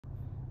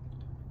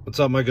What's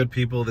up, my good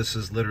people? This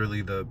is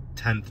literally the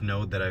 10th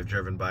node that I've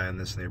driven by in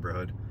this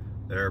neighborhood.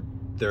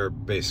 They're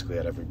basically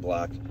at every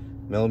block.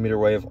 Millimeter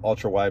wave,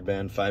 ultra-wide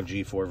band,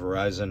 5G for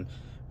Verizon.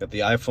 Got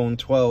the iPhone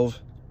 12,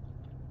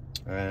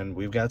 and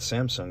we've got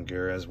Samsung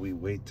gear as we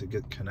wait to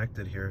get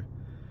connected here.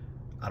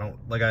 I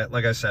don't, like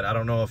I said, I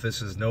don't know if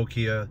this is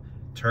Nokia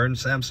turned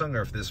Samsung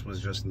or if this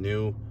was just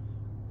new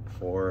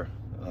for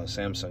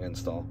Samsung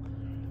install.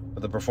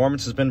 But the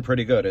performance has been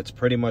pretty good. It's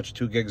pretty much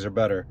 2 gigs or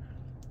better.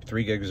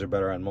 3 gigs or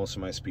better on most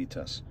of my speed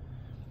tests.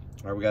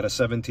 All right, we got a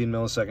 17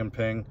 millisecond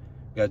ping.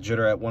 We got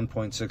jitter at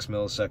 1.6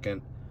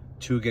 millisecond.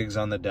 2 gigs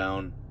on the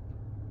down.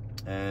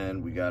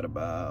 And we got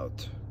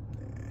about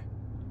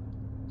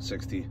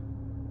 65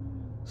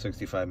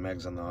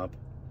 megs on the up.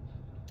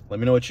 Let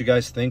me know what you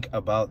guys think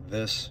about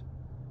this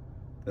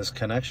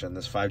connection,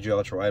 this 5G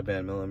ultra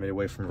wideband millimeter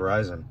wave from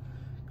Verizon.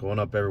 Going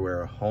up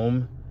everywhere,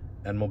 home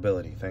and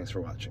mobility. Thanks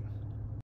for watching.